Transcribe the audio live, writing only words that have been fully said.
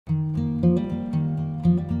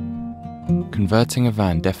Converting a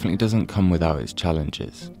van definitely doesn't come without its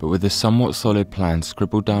challenges, but with a somewhat solid plan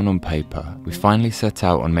scribbled down on paper, we finally set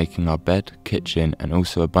out on making our bed, kitchen and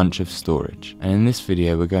also a bunch of storage. And in this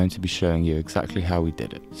video we're going to be showing you exactly how we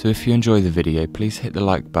did it. So if you enjoy the video, please hit the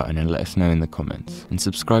like button and let us know in the comments, and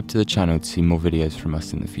subscribe to the channel to see more videos from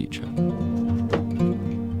us in the future.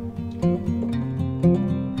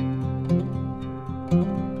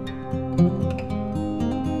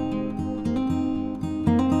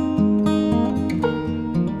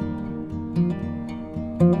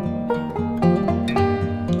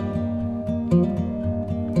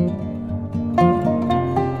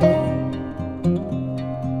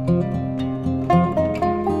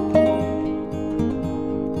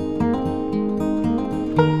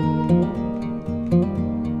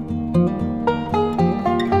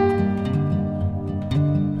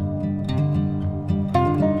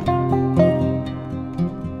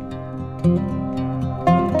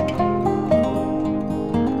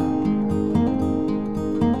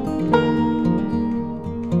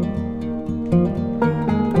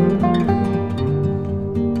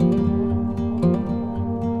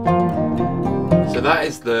 So that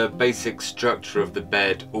is the basic structure of the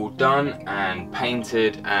bed all done and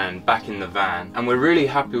painted and back in the van, and we're really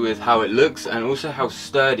happy with how it looks and also how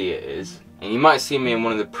sturdy it is. And you might see me in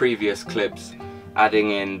one of the previous clips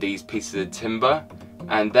adding in these pieces of timber,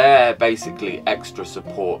 and they're basically extra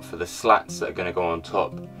support for the slats that are going to go on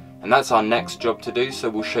top, and that's our next job to do,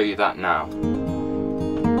 so we'll show you that now.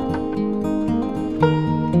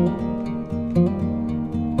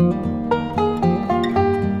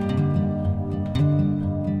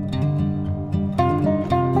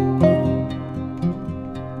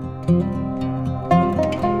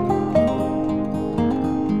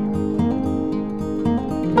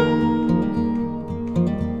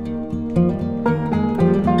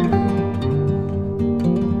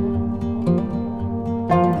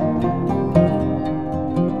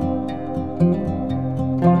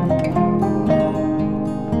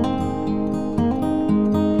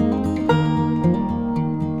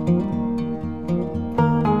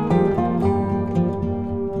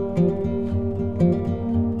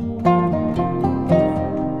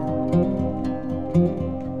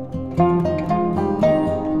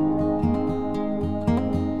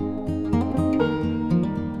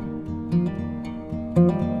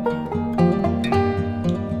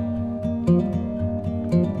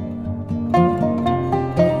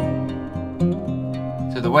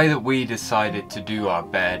 The way that we decided to do our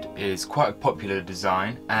bed is quite a popular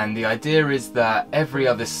design, and the idea is that every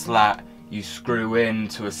other slat you screw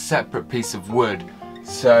into a separate piece of wood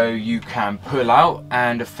so you can pull out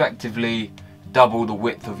and effectively double the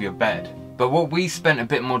width of your bed. But what we spent a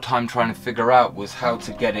bit more time trying to figure out was how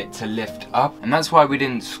to get it to lift up, and that's why we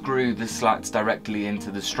didn't screw the slats directly into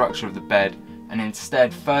the structure of the bed, and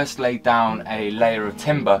instead first laid down a layer of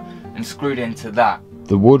timber and screwed into that.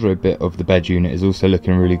 The wardrobe bit of the bed unit is also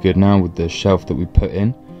looking really good now with the shelf that we put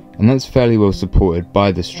in, and that's fairly well supported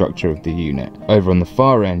by the structure of the unit. Over on the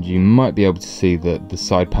far end you might be able to see that the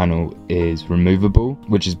side panel is removable,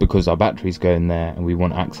 which is because our batteries go in there and we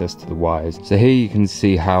want access to the wires. So here you can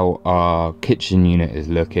see how our kitchen unit is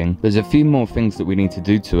looking. There's a few more things that we need to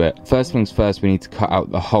do to it. First things first, we need to cut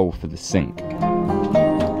out the hole for the sink.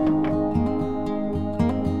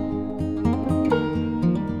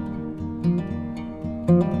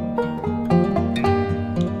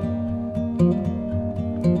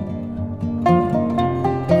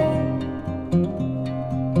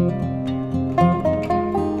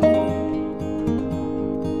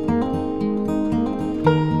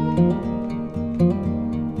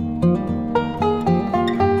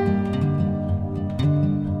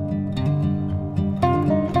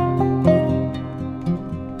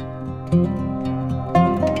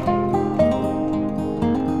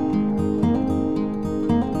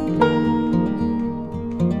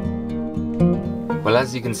 Well,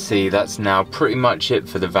 as you can see, that's now pretty much it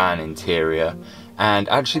for the van interior, and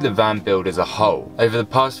actually the van build as a whole. Over the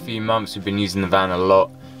past few months we've been using the van a lot,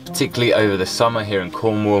 particularly over the summer here in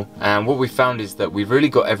Cornwall, and what we found is that we've really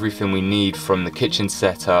got everything we need from the kitchen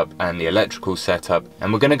setup and the electrical setup,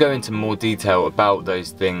 and we're going to go into more detail about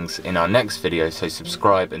those things in our next video, so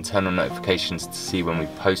subscribe and turn on notifications to see when we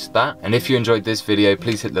post that. And if you enjoyed this video,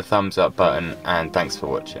 please hit the thumbs up button, and thanks for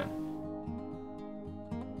watching.